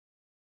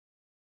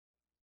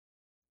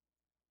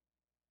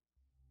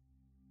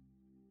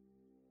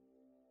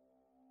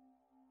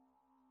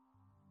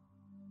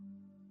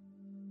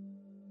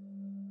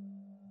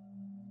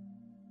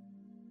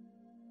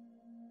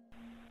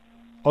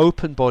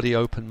Open body,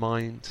 open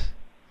mind.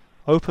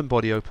 Open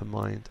body, open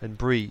mind. And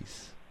breathe.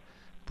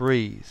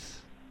 Breathe.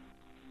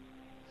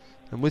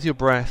 And with your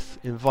breath,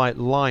 invite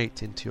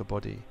light into your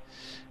body.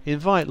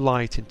 Invite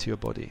light into your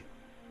body.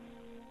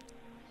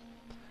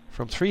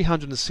 From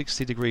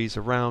 360 degrees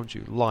around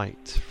you,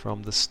 light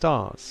from the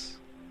stars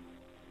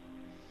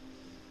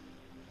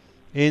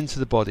into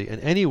the body,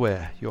 and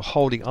anywhere you're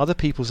holding other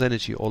people's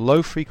energy or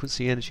low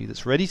frequency energy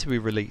that's ready to be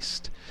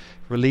released,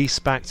 release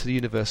back to the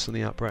universe on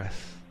the out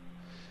breath.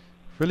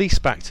 Release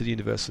back to the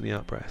universe on the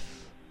out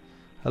breath,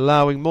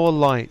 allowing more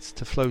light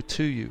to flow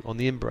to you on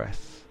the in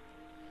breath.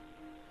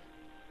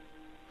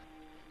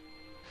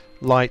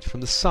 Light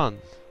from the sun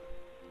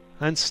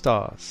and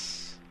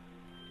stars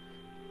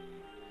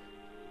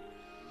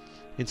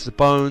into the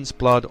bones,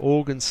 blood,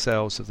 organs,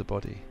 cells of the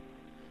body.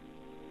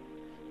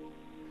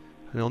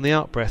 And on the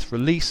out breath,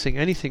 releasing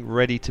anything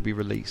ready to be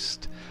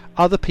released,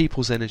 other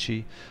people's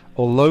energy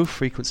or low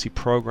frequency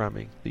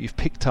programming that you've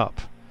picked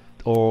up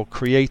or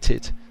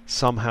created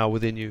somehow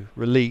within you,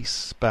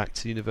 release back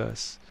to the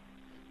universe.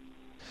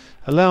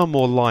 Allow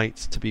more light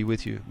to be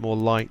with you, more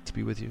light to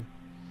be with you.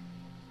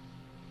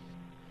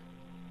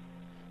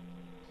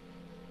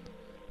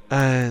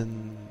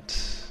 And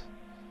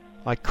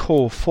I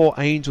call 4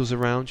 angels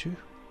around you.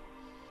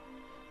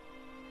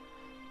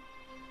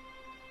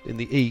 In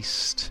the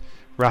east,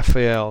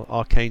 Raphael,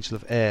 Archangel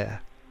of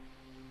Air.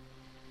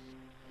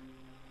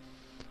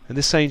 And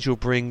this angel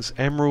brings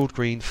emerald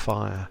green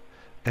fire.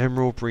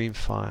 Emerald green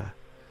fire.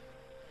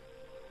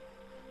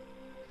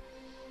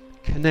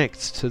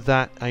 Connect to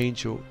that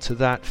angel, to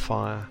that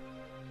fire.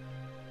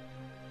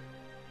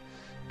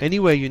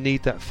 Anywhere you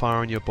need that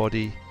fire in your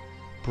body,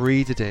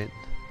 breathe it in.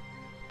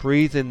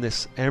 Breathe in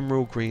this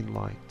emerald green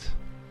light.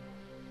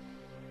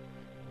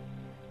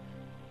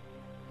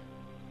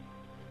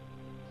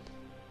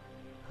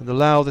 And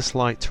allow this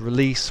light to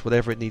release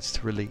whatever it needs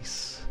to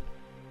release.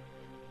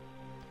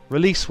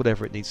 Release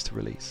whatever it needs to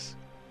release.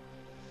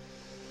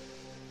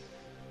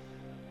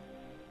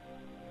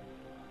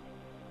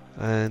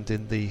 And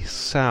in the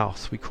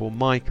south we call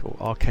Michael,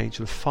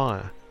 Archangel of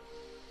Fire.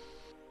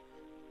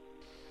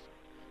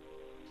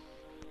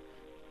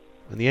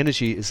 And the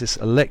energy is this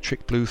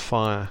electric blue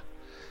fire.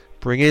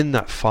 Bring in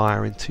that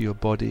fire into your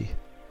body.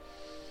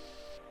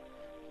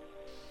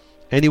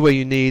 Anywhere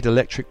you need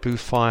electric blue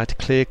fire to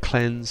clear,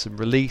 cleanse and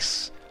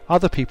release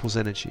other people's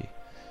energy,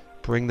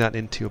 bring that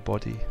into your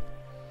body.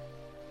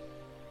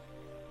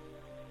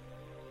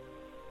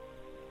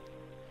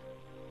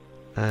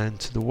 And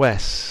to the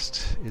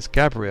west is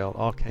Gabriel,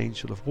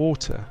 Archangel of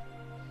Water.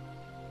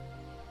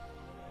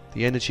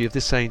 The energy of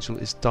this angel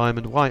is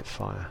diamond white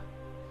fire.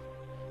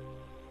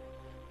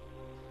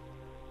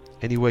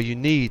 Anywhere you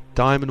need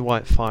diamond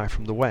white fire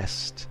from the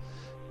west,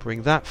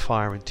 bring that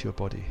fire into your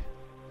body.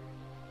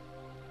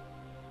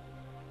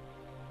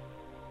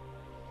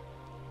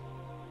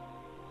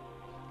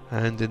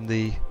 And in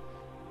the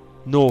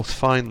north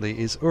finally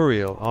is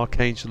Uriel,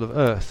 Archangel of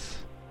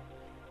Earth.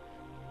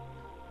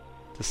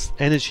 This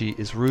energy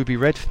is ruby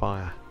red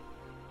fire.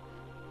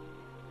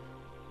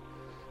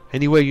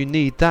 Anywhere you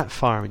need that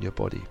fire in your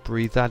body,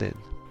 breathe that in.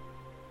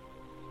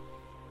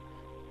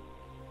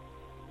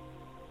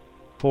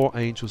 4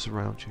 angels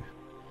around you.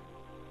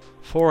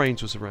 4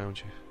 angels around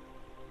you.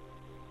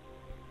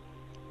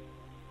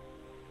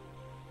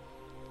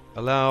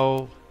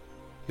 Allow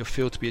your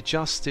field to be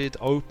adjusted,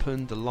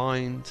 opened,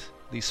 aligned.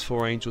 These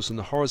 4 angels in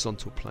the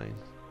horizontal plane.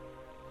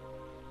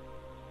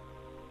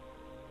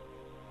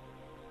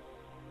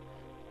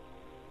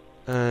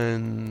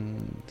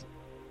 And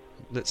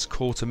let's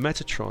call to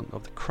Metatron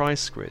of the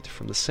Christ grid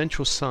from the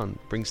central sun.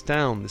 Brings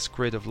down this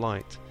grid of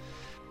light.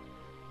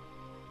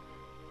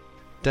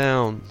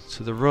 Down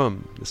to the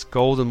room, this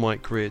golden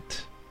white grid,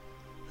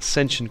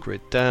 ascension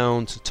grid,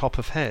 down to top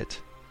of head.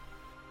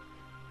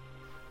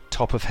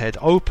 Top of head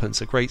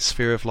opens, a great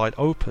sphere of light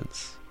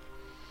opens.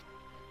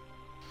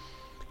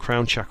 The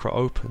crown chakra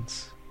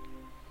opens.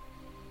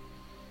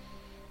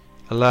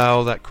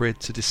 Allow that grid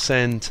to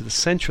descend to the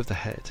center of the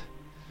head.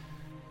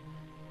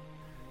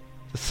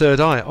 The third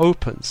eye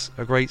opens,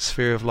 a great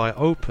sphere of light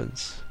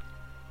opens.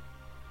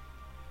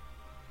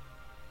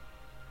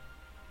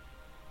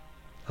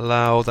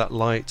 Allow that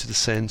light to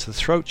descend to the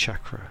throat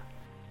chakra.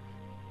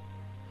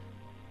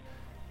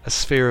 A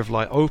sphere of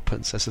light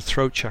opens as the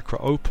throat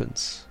chakra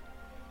opens.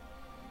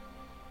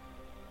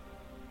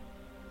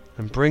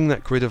 And bring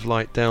that grid of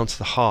light down to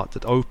the heart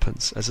that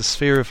opens as a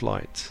sphere of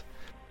light.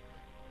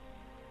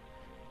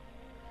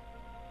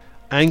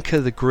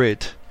 Anchor the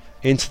grid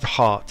into the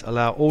heart.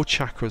 Allow all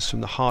chakras from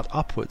the heart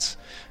upwards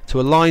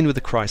to align with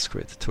the Christ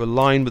grid, to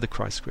align with the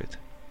Christ grid.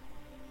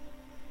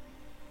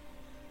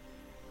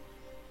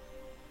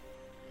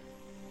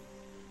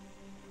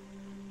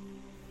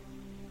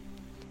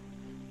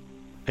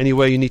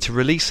 Anywhere you need to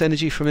release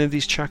energy from any of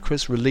these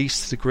chakras,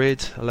 release to the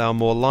grid. Allow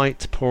more light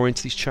to pour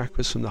into these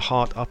chakras from the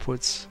heart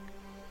upwards.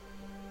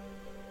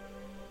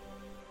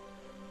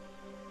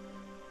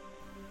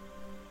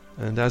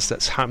 And as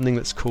that's happening,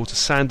 let's call to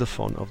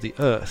Sandalphon of the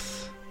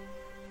earth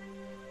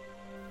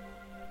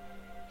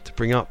to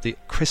bring up the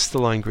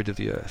crystalline grid of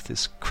the earth,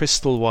 this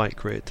crystal white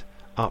grid,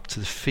 up to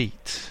the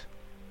feet.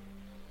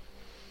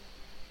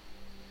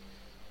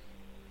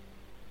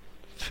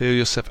 Feel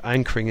yourself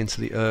anchoring into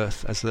the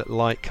earth as that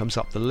light comes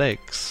up the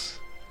legs.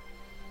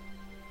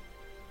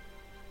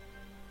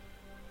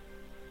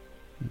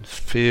 And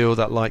feel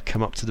that light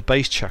come up to the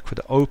base chakra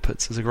that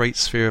opens as a great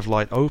sphere of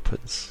light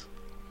opens.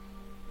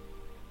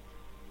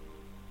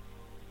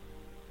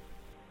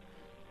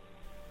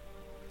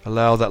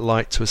 Allow that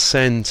light to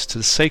ascend to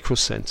the sacral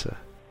center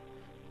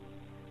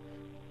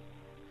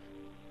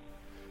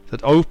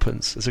that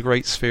opens as a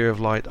great sphere of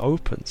light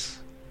opens.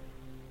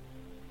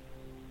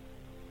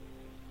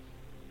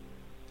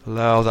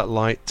 Allow that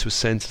light to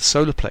ascend to the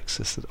solar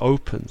plexus that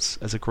opens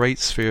as a great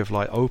sphere of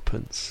light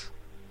opens.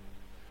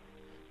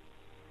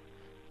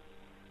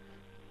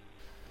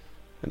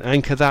 And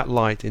anchor that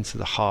light into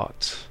the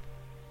heart.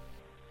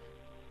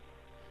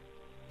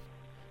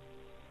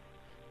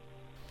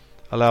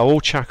 Allow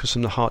all chakras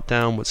from the heart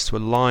downwards to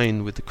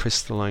align with the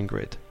crystalline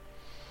grid.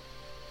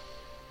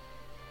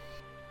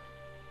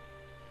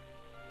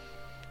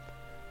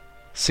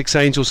 Six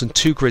angels and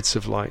 2 grids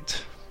of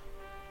light.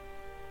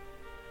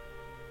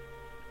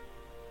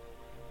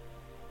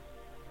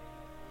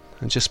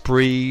 And just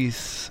breathe,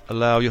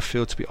 allow your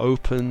field to be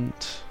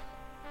opened.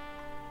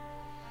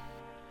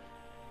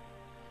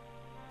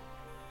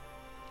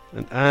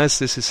 And as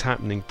this is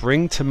happening,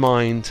 bring to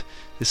mind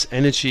this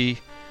energy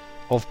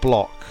of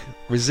block,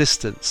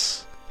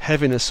 resistance,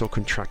 heaviness or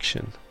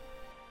contraction.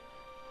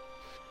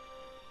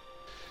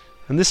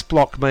 And this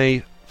block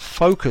may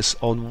focus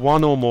on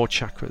one or more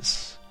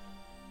chakras,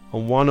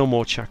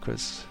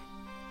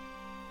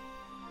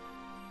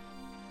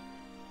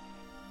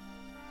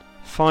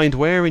 Find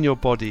where in your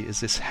body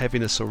is this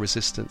heaviness or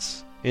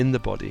resistance in the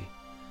body.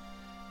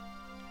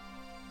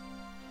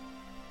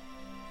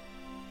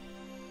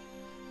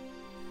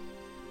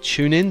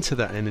 Tune into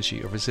that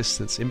energy of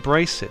resistance,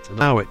 embrace it,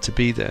 allow it to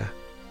be there.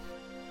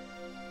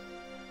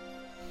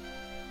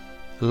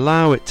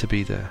 Allow it to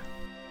be there.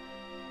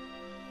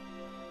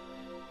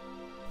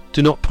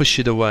 Do not push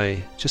it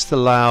away, just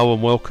allow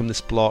and welcome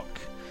this block,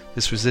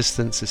 this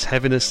resistance, this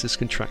heaviness, this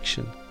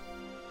contraction.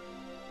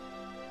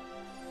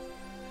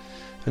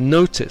 And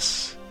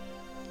notice,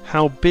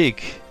 how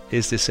big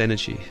is this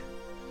energy?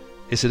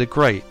 Is it a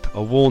grape,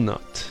 a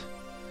walnut?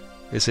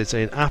 Is it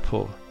an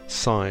apple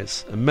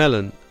size, a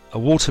melon, a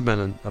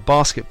watermelon, a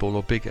basketball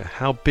or bigger?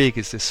 How big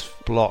is this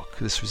block,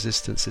 this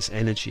resistance, this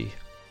energy?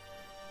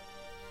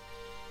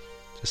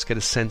 Just get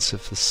a sense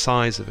of the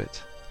size of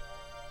it.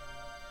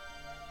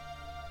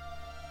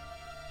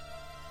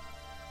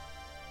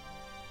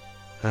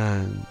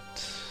 And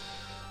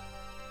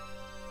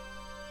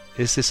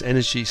is this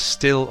energy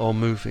still or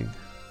moving?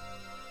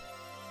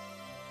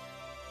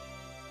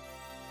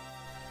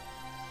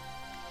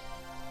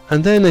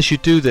 And then as you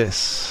do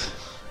this,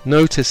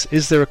 notice,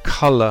 is there a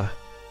colour?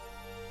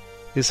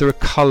 Is there a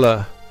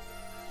colour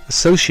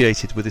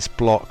associated with this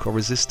block or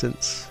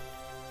resistance?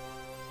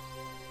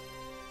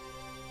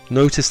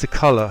 Notice the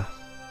colour.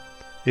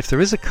 If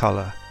there is a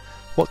colour,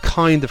 what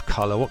kind of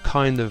colour? What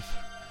kind of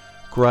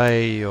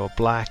grey or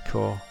black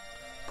or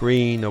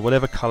green or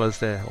whatever colours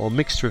there, or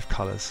mixture of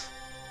colours?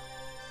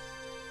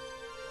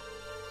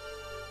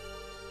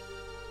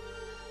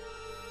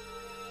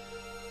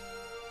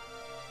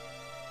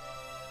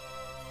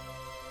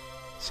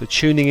 So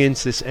tuning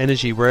into this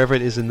energy wherever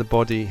it is in the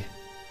body,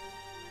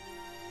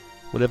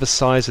 whatever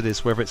size it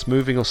is, whether it's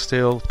moving or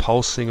still,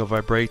 pulsing or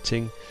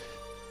vibrating,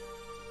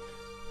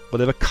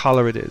 whatever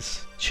colour it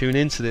is, tune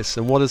into this.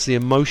 And what is the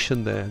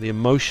emotion there, the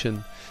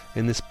emotion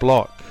in this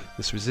block,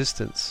 this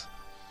resistance?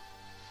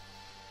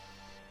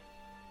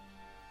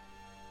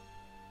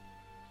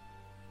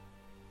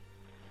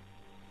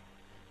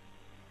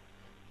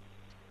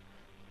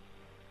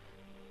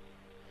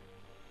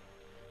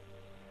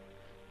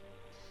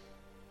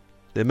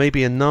 There may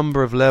be a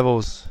number of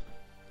levels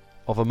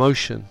of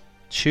emotion.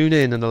 Tune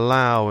in and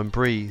allow and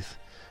breathe,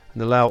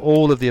 and allow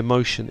all of the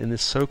emotion in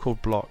this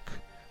so-called block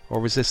or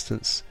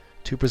resistance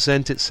to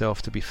present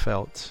itself to be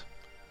felt.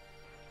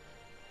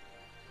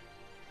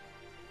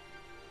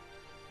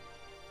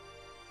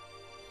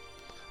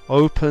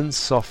 Open,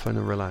 soften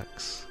and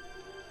relax.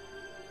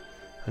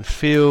 And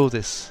feel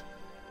this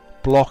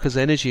block as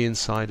energy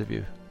inside of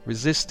you,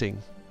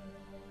 resisting.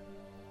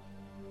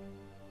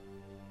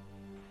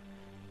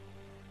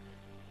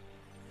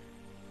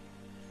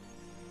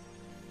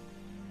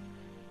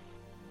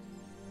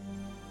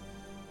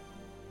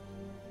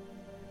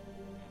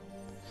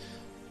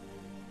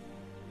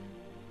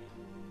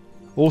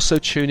 Also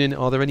tune in,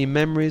 are there any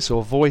memories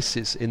or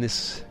voices in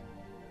this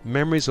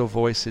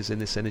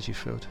energy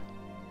field?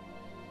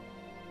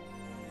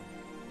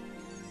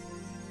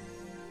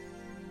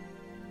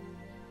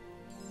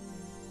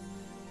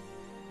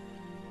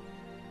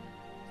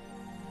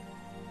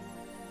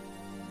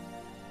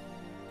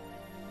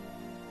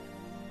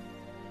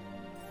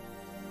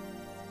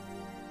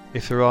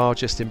 If there are,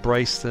 just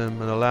embrace them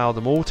and allow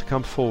them all to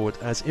come forward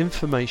as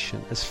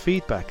information, as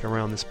feedback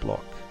around this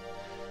block.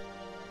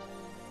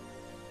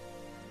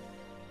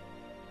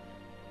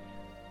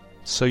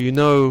 So you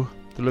know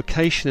the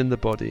location in the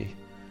body,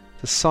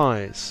 the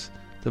size,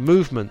 the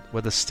movement,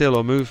 whether still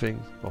or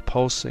moving or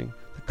pulsing,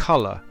 the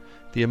colour,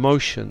 the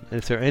emotion, and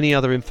if there are any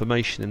other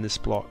information in this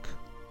block.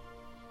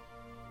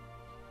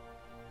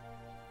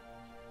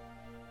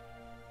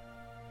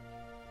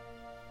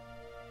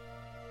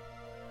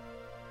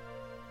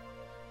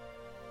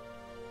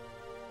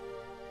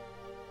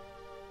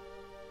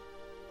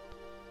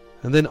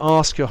 And then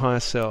ask your higher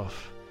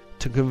self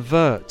to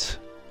convert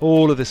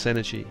all of this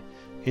energy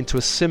into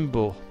a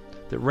symbol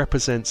that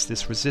represents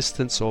this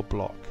resistance or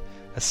block.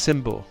 A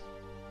symbol.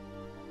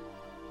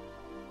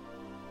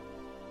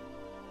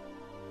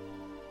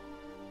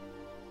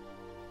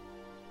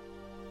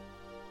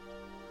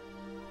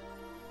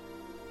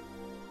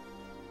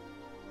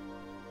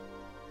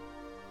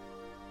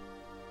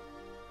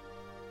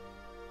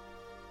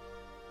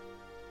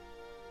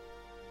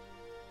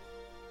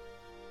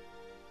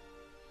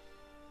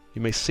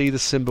 You may see the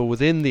symbol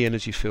within the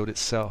energy field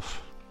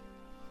itself.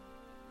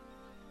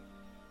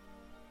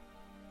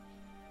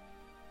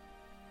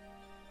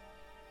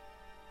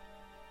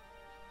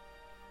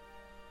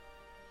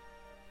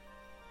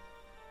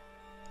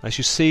 As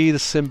you see the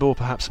symbol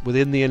perhaps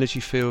within the energy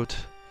field,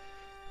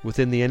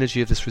 within the energy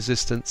of this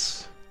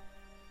resistance,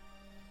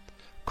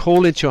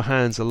 call into your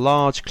hands a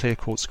large clear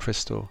quartz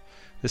crystal.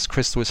 This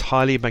crystal is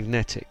highly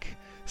magnetic,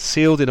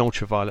 sealed in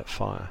ultraviolet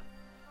fire.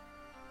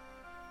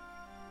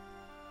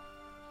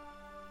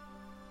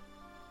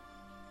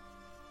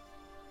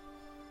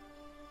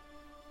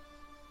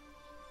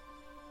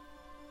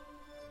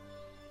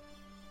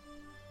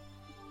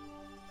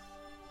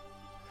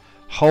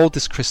 Hold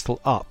this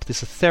crystal up,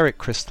 this etheric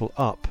crystal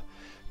up,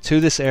 to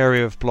this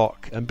area of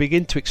block and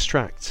begin to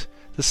extract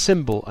the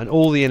symbol and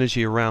all the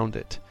energy around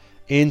it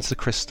into the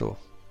crystal.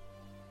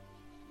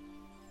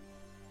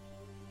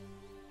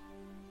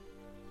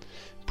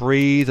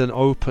 Breathe and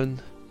open,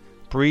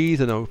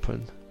 breathe and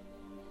open.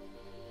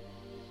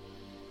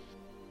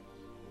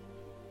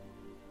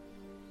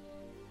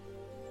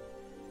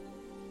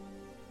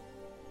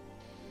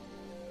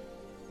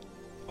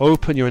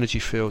 Open your energy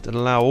field and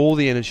allow all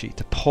the energy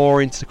to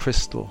pour into the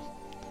crystal,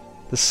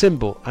 the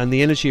symbol and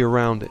the energy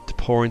around it to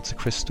pour into the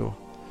crystal.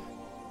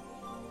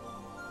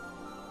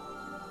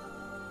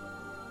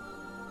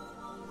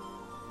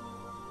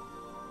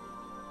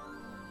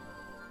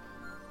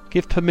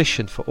 Give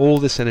permission for all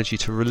this energy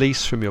to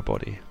release from your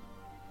body.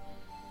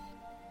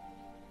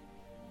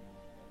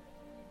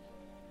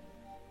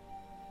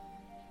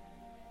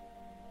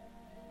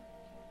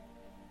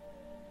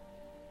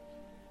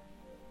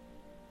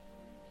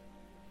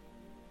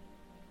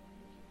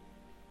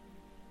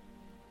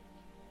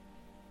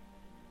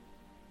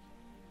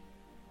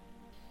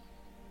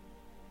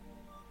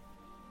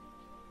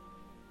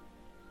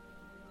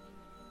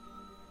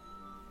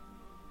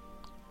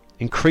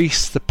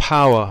 Increase the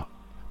power,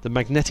 the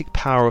magnetic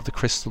power of the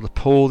crystal to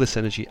pull this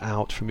energy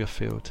out from your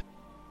field.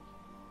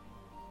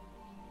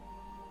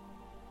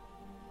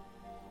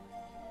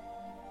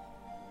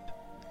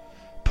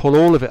 Pull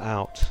all of it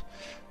out.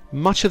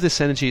 Much of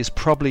this energy is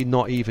probably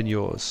not even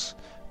yours.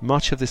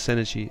 Much of this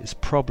energy is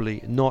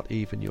probably not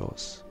even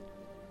yours.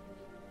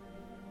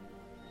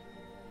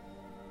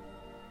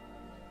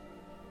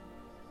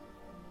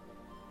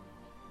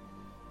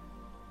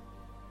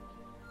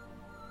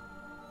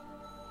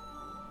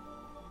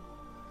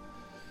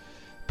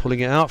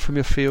 Pulling it out from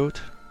your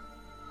field.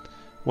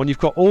 When you've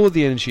got all of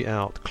the energy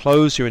out,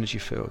 close your energy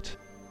field.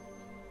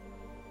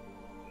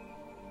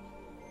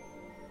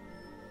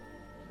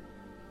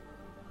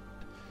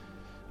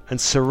 And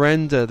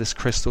surrender this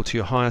crystal to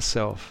your higher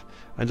self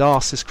and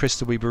ask this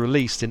crystal to be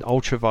released in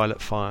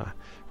ultraviolet fire,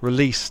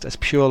 released as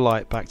pure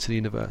light back to the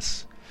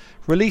universe.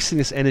 Releasing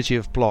this energy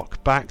of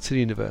block back to the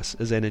universe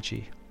as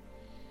energy.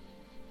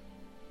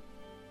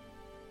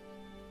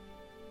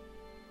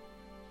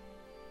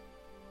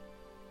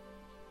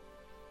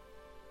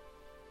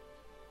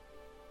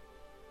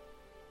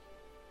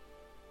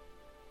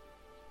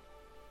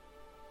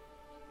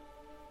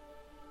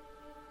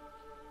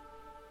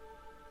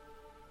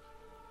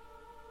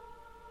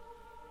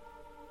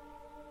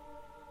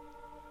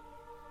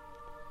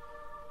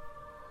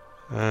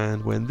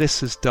 And when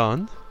this is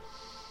done,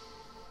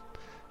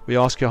 we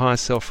ask your higher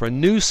self for a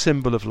new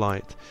symbol of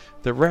light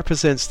that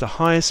represents the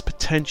highest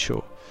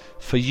potential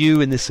for you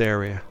in this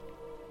area.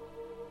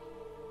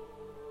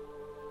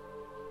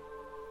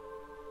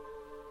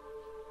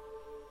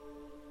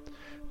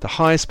 The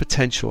highest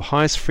potential,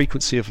 highest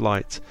frequency of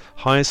light,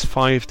 highest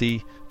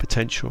 5D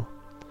potential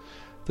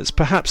that's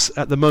perhaps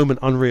at the moment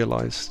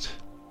unrealized,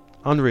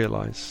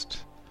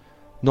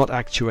 not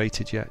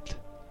actuated yet.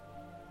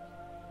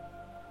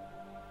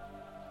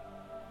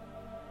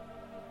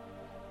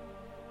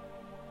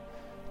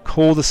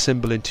 Call the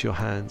symbol into your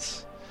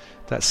hands.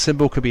 That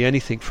symbol could be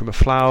anything from a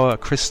flower, a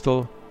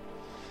crystal,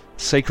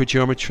 sacred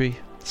geometry,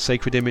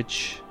 sacred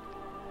image.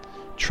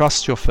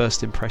 Trust your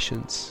first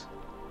impressions.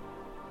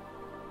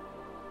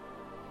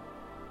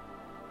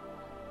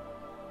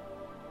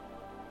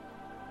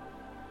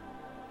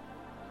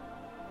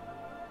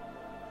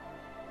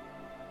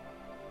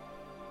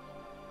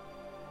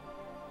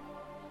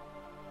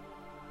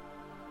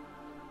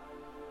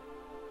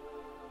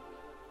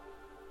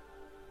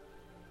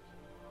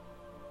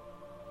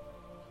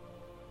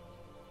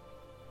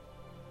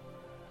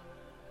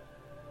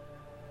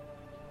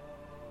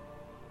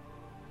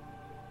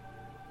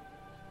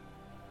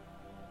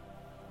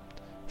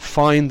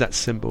 find that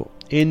symbol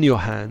in your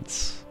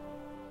hands.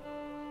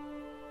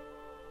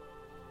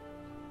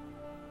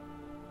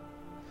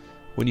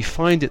 When you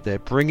find it there,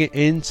 bring it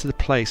into the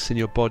place in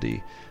your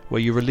body where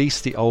you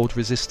release the old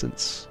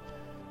resistance.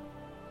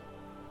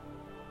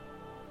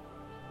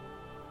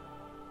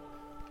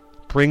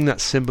 Bring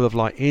that symbol of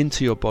light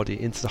into your body,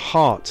 into the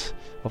heart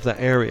of that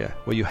area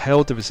where you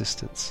held the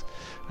resistance,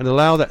 and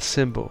allow that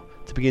symbol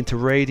to begin to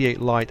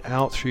radiate light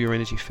out through your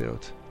energy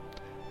field.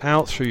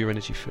 Out through your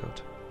energy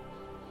field.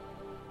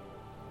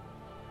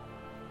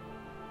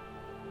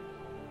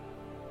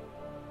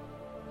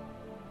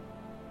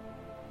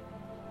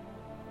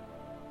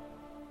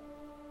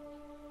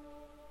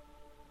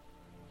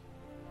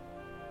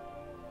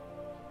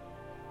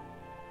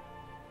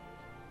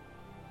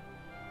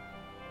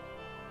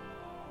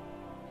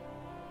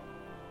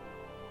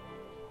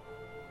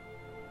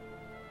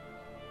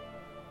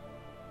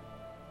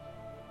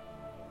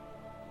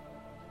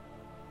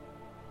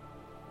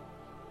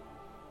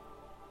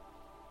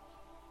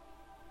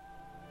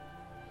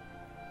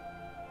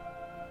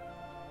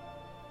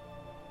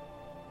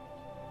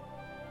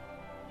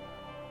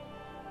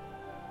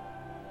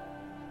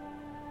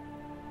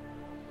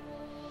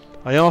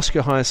 I ask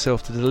your higher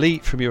self to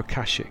delete from your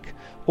Akashic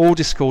all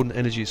discordant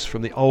energies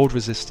from the old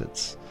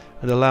resistance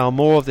and allow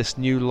more of this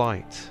new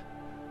light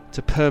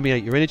to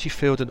permeate your energy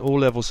field and all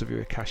levels of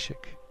your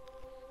Akashic.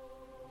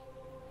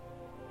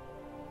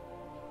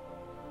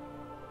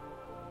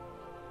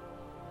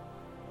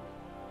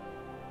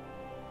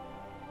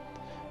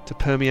 To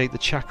permeate the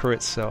chakra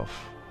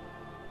itself,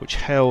 which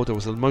held or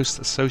was the most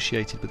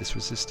associated with this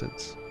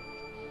resistance.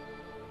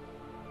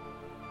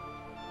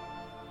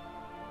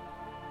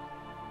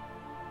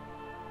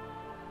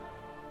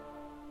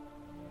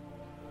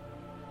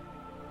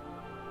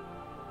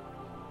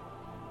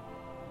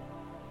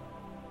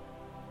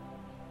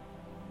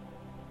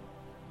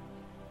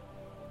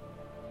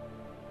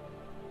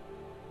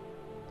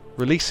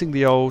 Releasing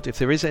the old, if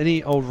there is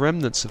any old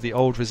remnants of the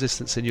old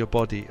resistance in your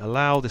body,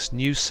 allow this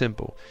new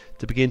symbol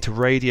to begin to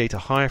radiate a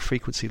higher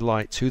frequency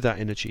light to that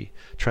energy,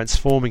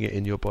 transforming it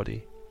in your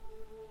body.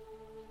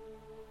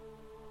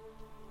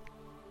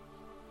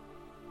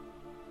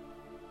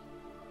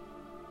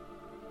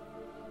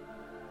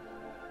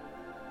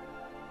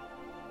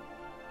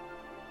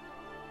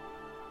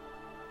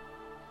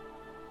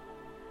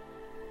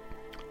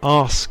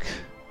 Ask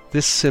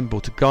this symbol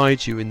to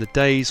guide you in the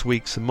days,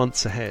 weeks and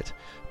months ahead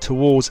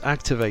towards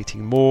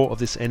activating more of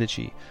this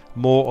energy,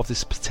 more of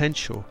this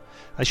potential,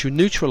 as you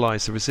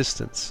neutralize the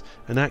resistance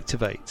and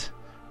activate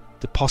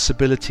the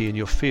possibility in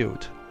your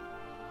field.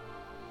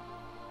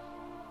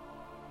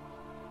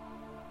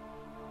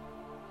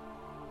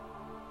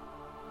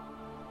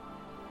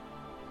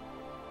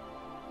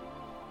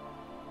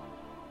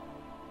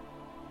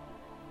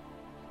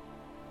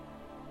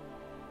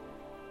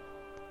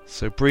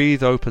 So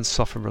breathe, open,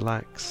 soften,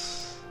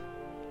 relax.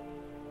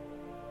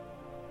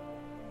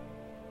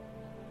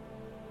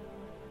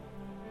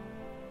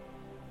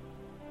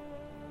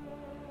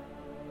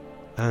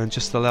 And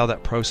just allow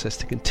that process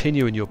to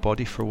continue in your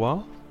body for a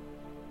while.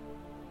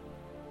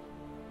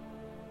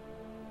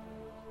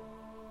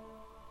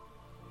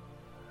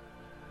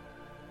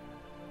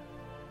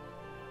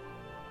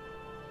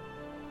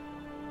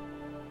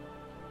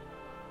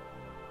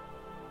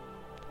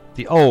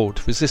 The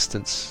old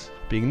resistance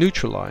being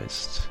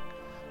neutralized,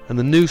 and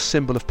the new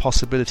symbol of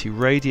possibility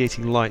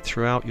radiating light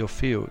throughout your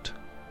field.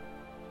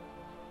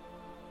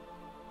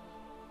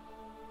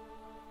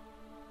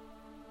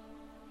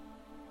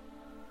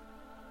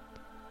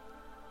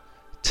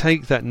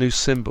 Take that new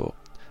symbol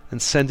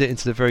and send it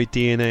into the very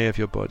DNA of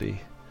your body,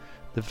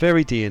 the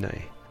very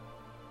DNA.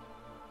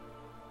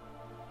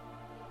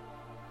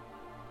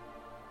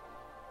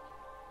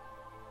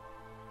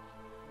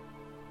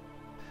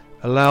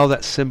 Allow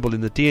that symbol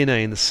in the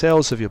DNA in the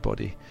cells of your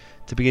body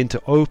to begin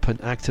to open,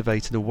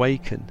 activate and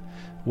awaken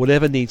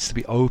whatever needs to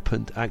be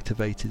opened,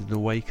 activated and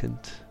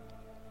awakened.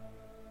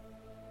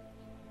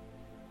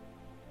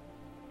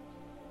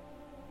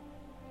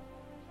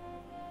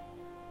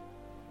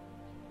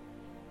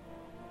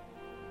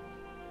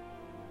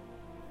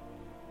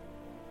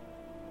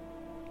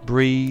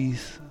 Breathe,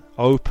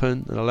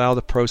 open, and allow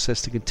the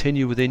process to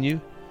continue within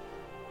you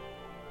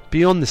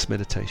beyond this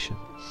meditation.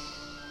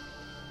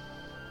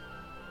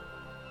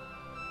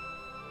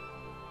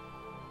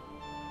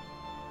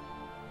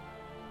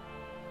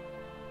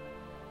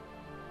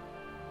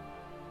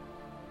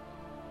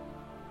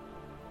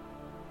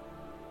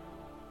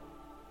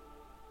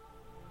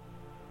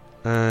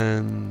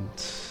 And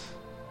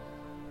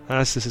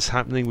as this is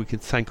happening, we can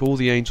thank all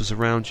the angels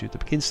around you that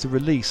begins to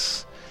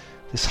release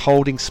this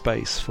holding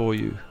space for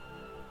you.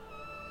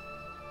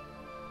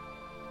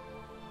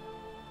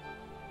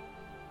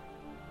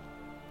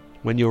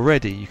 When you're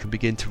ready, you can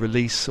begin to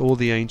release all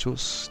the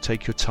angels.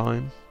 Take your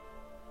time.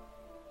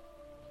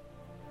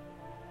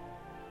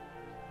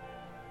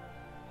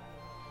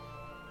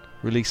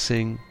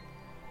 Releasing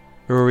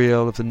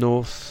Uriel of the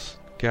north,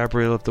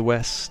 Gabriel of the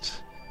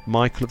west,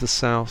 Michael of the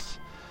south,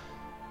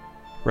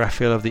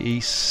 Raphael of the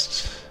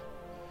east,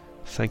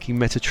 Thanking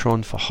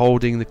Metatron for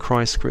holding the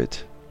Christ grid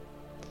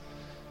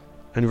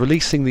and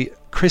releasing the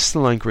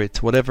crystalline grid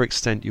to whatever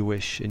extent you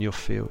wish in your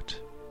field.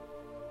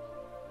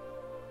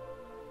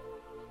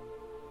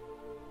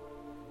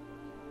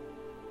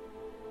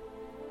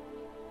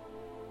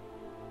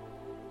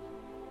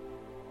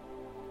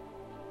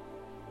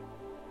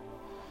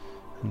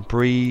 And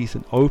breathe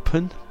and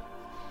open,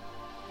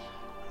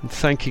 and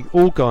thanking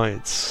all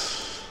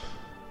guides,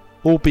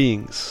 all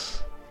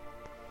beings,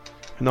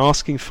 and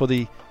asking for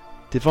the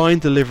divine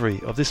delivery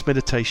of this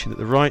meditation at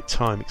the right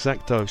time,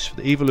 exact dose for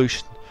the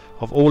evolution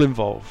of all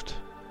involved.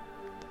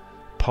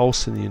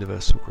 Pulse in the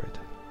universal grid.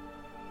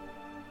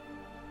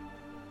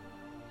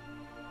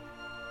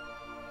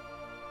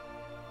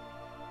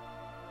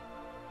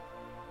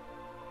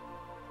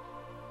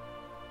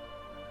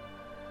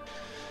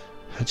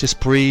 And just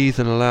breathe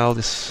and allow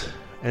this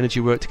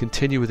energy work to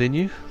continue within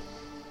you.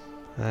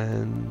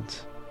 And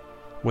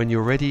when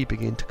you're ready,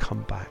 begin to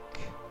come back.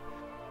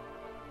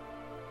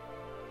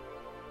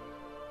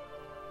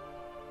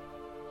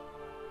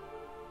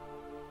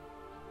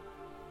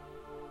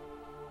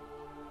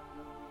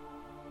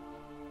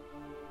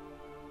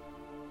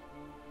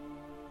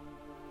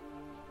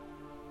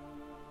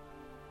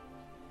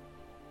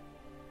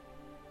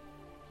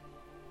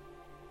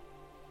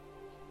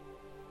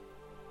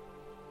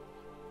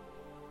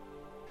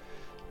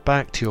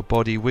 Back to your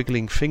body,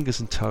 wiggling fingers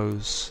and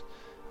toes,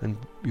 and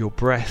your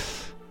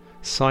breath,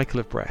 cycle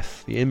of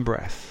breath, the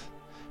in-breath,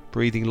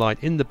 breathing light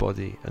in the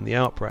body, and the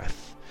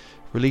out-breath,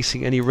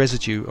 releasing any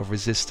residue of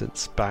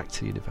resistance back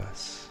to the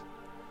universe.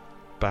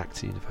 Back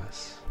to the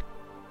universe.